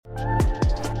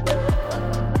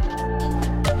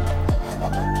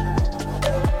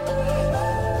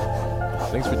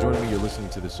Thanks for joining me. You're listening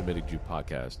to the Semitic Jew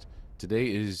podcast. Today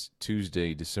is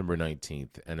Tuesday, December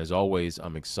 19th, and as always,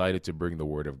 I'm excited to bring the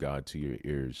word of God to your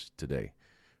ears today.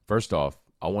 First off,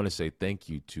 I want to say thank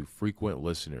you to frequent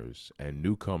listeners and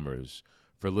newcomers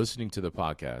for listening to the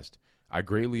podcast. I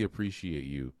greatly appreciate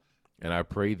you, and I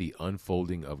pray the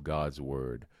unfolding of God's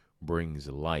word brings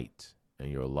light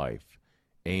in your life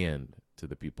and to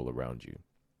the people around you.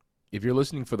 If you're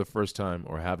listening for the first time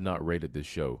or have not rated this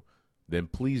show, then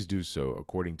please do so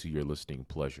according to your listening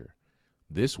pleasure.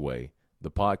 This way,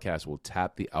 the podcast will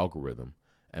tap the algorithm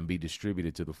and be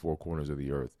distributed to the four corners of the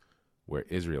earth where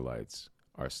Israelites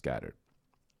are scattered.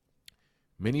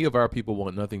 Many of our people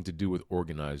want nothing to do with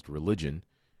organized religion,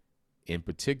 in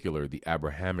particular the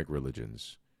Abrahamic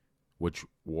religions, which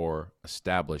were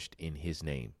established in his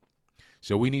name.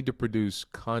 So we need to produce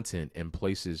content in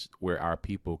places where our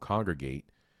people congregate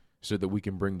so that we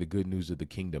can bring the good news of the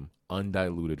kingdom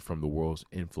undiluted from the world's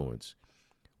influence,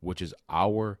 which is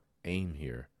our aim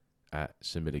here at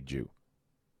Semitic Jew.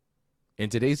 In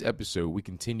today's episode, we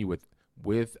continue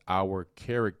with our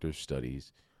character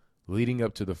studies leading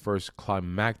up to the first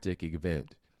climactic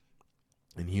event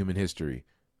in human history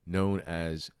known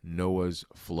as Noah's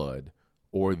flood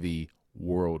or the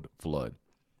world flood.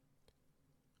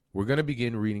 We're going to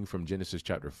begin reading from Genesis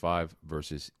chapter 5,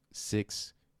 verses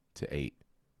 6 to 8.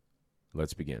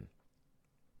 Let's begin.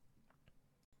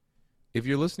 If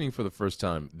you're listening for the first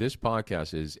time, this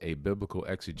podcast is a biblical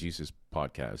exegesis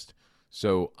podcast.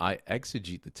 So I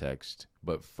exegete the text,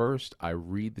 but first I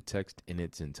read the text in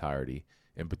its entirety,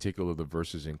 in particular the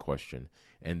verses in question,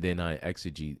 and then I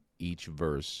exegete each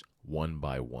verse one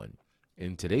by one.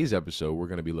 In today's episode, we're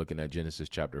going to be looking at Genesis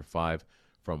chapter 5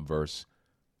 from verse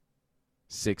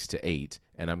 6 to 8,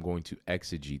 and I'm going to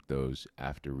exegete those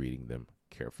after reading them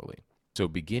carefully. So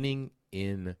beginning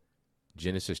in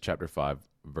Genesis chapter 5,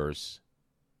 verse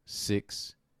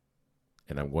 6,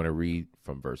 and I'm going to read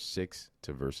from verse 6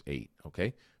 to verse 8,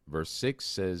 okay? Verse 6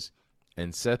 says,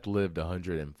 "And Seth lived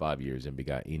 105 years and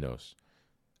begot Enos.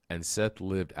 And Seth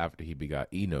lived after he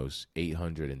begot Enos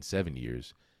 807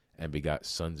 years and begot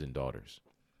sons and daughters.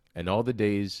 And all the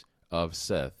days of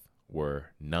Seth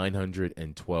were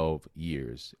 912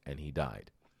 years, and he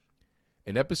died."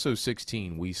 In episode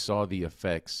 16, we saw the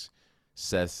effects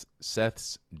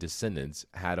Seth's descendants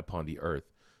had upon the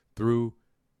earth. Through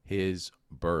his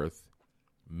birth,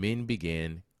 men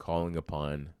began calling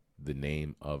upon the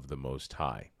name of the Most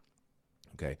High.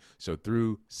 Okay, so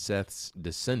through Seth's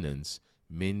descendants,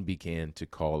 men began to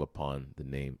call upon the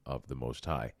name of the Most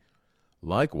High.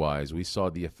 Likewise, we saw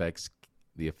the effect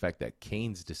that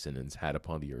Cain's descendants had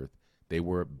upon the earth. They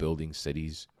were building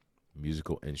cities,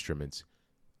 musical instruments,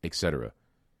 etc.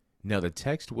 Now, the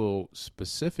text will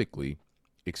specifically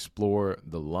explore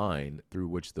the line through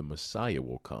which the Messiah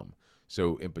will come.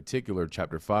 So, in particular,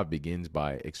 chapter 5 begins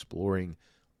by exploring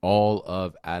all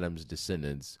of Adam's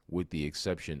descendants with the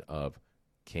exception of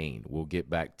Cain. We'll get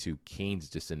back to Cain's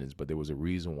descendants, but there was a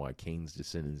reason why Cain's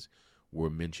descendants were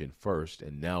mentioned first,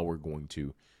 and now we're going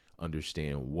to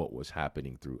understand what was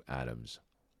happening through Adam's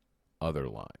other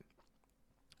line.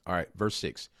 All right, verse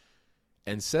 6.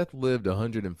 "And Seth lived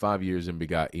 105 years and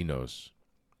begot Enos.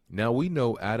 Now we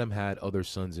know Adam had other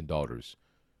sons and daughters.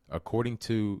 According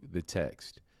to the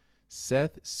text,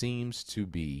 Seth seems to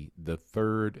be the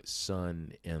third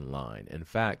son in line. In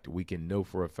fact, we can know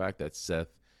for a fact that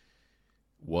Seth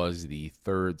was the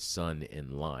third son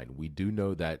in line. We do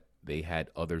know that they had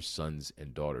other sons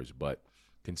and daughters, but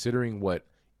considering what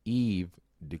Eve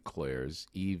declares,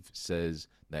 Eve says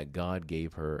that God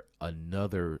gave her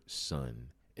another son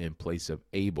in place of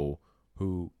Abel,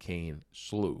 who Cain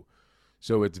slew.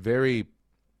 So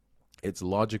it's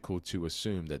logical to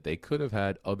assume that they could have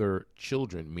had other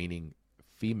children, meaning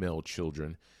female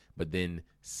children, but then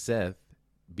Seth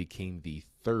became the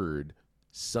third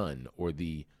son, or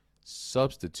the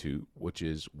substitute, which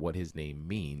is what his name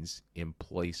means, in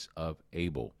place of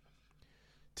Abel.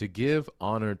 To give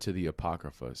honor to the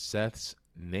Apocrypha, Seth's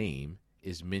name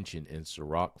is mentioned in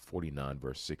Sirach 49,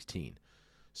 verse 16.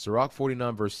 Sirach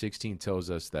 49, verse 16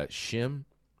 tells us that Shem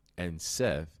and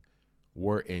Seth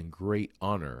were in great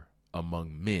honor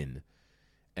among men,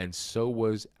 and so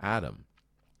was Adam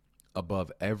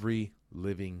above every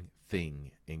living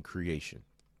thing in creation.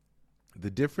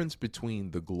 The difference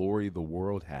between the glory the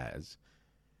world has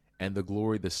and the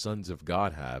glory the sons of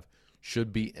God have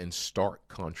should be in stark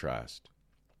contrast.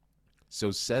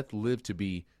 So Seth lived to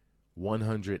be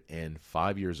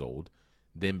 105 years old,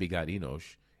 then begot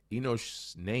Enosh.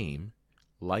 Enosh's name,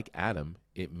 like Adam,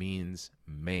 it means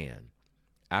man.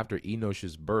 After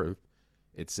Enosh's birth,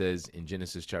 It says in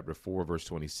Genesis chapter 4, verse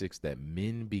 26, that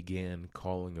men began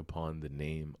calling upon the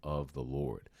name of the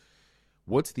Lord.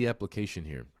 What's the application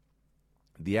here?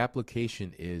 The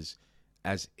application is,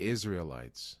 as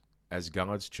Israelites, as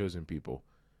God's chosen people,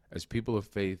 as people of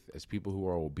faith, as people who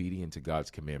are obedient to God's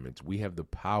commandments, we have the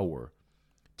power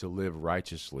to live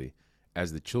righteously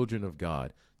as the children of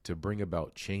God to bring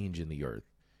about change in the earth.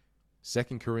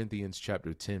 2 Corinthians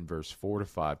chapter 10, verse 4 to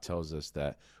 5 tells us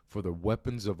that for the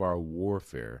weapons of our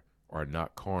warfare are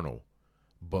not carnal,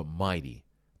 but mighty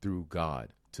through God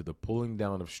to the pulling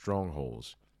down of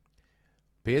strongholds.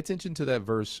 Pay attention to that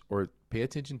verse, or pay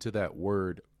attention to that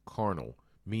word carnal,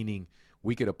 meaning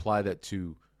we could apply that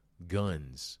to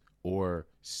guns or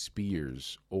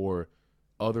spears or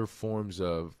other forms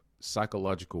of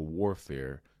psychological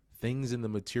warfare, things in the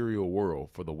material world.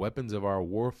 For the weapons of our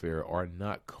warfare are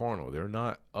not carnal. They're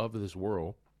not of this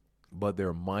world, but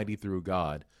they're mighty through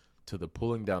God to the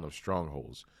pulling down of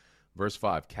strongholds. Verse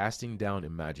 5, casting down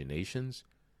imaginations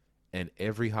and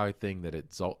every high thing that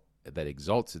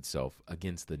exalts itself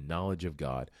against the knowledge of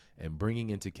God, and bringing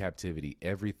into captivity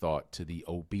every thought to the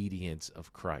obedience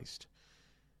of Christ.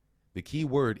 The key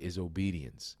word is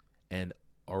obedience, and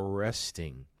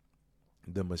arresting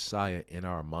the Messiah in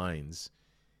our minds,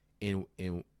 in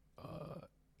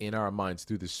our minds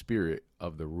through the Spirit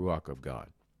of the Ruach of God.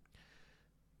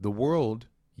 The world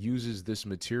uses this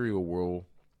material world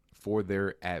for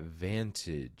their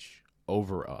advantage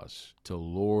over us, to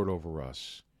lord over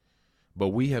us. But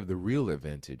we have the real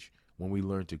advantage when we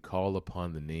learn to call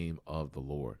upon the name of the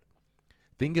Lord.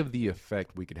 Think of the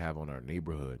effect we could have on our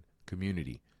neighborhood,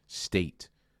 community, state,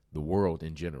 the world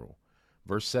in general.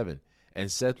 Verse 7,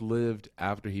 and Seth lived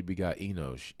after he begot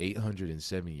Enosh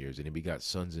 807 years, and he begot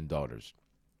sons and daughters.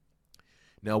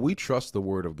 Now we trust the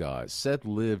word of God. Seth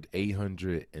lived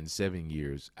 807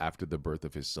 years after the birth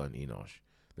of his son Enosh.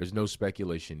 There's no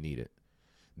speculation needed.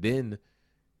 Then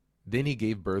he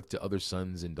gave birth to other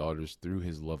sons and daughters through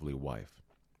his lovely wife.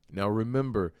 Now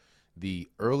remember, the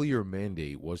earlier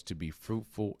mandate was to be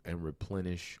fruitful and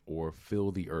replenish or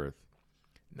fill the earth.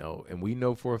 Now, and we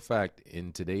know for a fact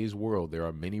in today's world there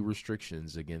are many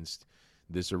restrictions against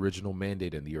this original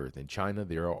mandate in the earth. In China,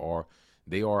 they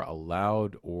are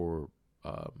allowed or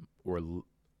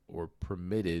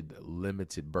permitted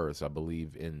limited births. I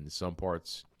believe in some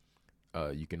parts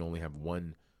you can only have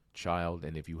one child,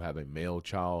 and if you have a male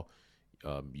child,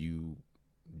 you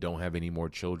don't have any more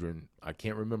children. I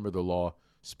can't remember the law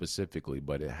specifically,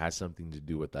 but it has something to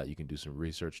do with that. You can do some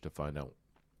research to find out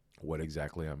what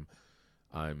exactly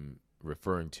I'm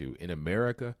referring to. In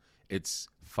America, it's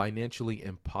financially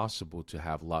impossible to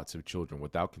have lots of children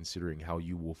without considering how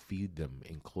you will feed them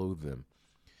and clothe them,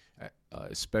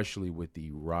 especially with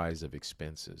the rise of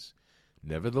expenses.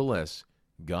 Nevertheless,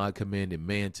 God commanded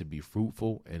man to be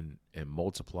fruitful and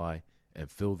multiply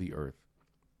and fill the earth.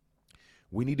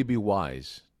 We need to be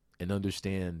wise and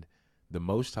understand the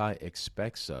Most High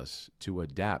expects us to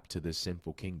adapt to this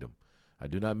sinful kingdom. I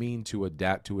do not mean to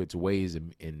adapt to its ways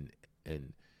and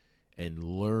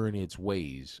learn its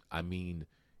ways. I mean,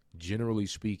 generally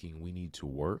speaking, we need to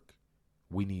work,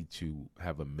 we need to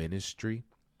have a ministry,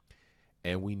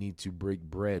 and we need to break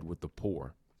bread with the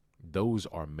poor. Those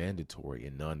are mandatory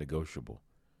and non-negotiable.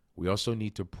 We also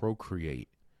need to procreate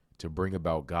to bring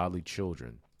about godly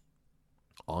children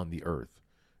on the earth.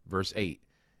 Verse 8,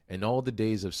 and all the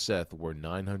days of Seth were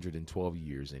 912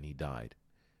 years, and he died.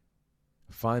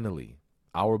 Finally,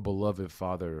 our beloved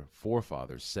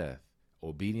forefather Seth,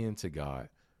 obedient to God,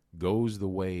 goes the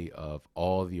way of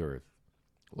all the earth,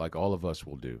 like all of us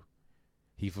will do.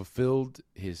 He fulfilled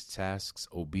his tasks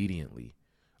obediently,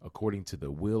 according to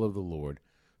the will of the Lord.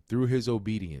 Through his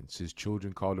obedience, his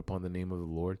children called upon the name of the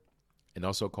Lord, and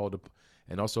also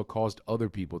caused other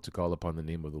people to call upon the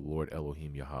name of the Lord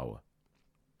Elohim Yahweh.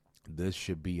 This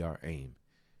should be our aim.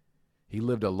 He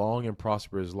lived a long and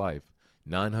prosperous life.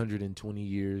 912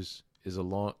 years is a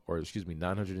long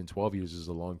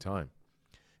time.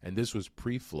 And this was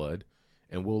pre-flood,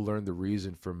 and we'll learn the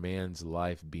reason for man's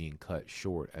life being cut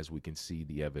short as we can see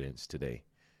the evidence today.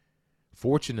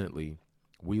 Fortunately,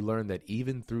 we learn that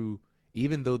even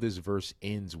though this verse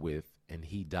ends with, and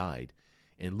he died,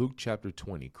 in Luke chapter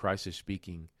 20, Christ is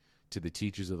speaking to the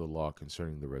teachers of the law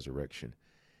concerning the resurrection.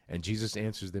 And Jesus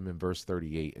answers them in verse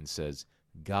 38 and says,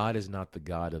 God is not the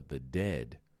God of the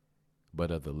dead, but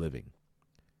of the living.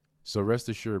 So rest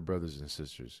assured, brothers and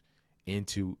sisters,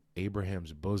 into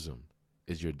Abraham's bosom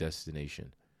is your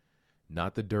destination,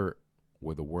 not the dirt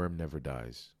where the worm never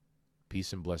dies.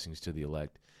 Peace and blessings to the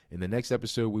elect. In the next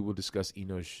episode, we will discuss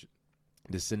Enosh's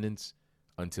descendants.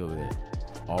 Until then,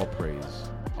 all praise,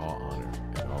 all honor,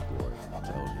 and all glory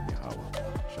to Elohim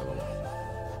Yahweh. Shalom.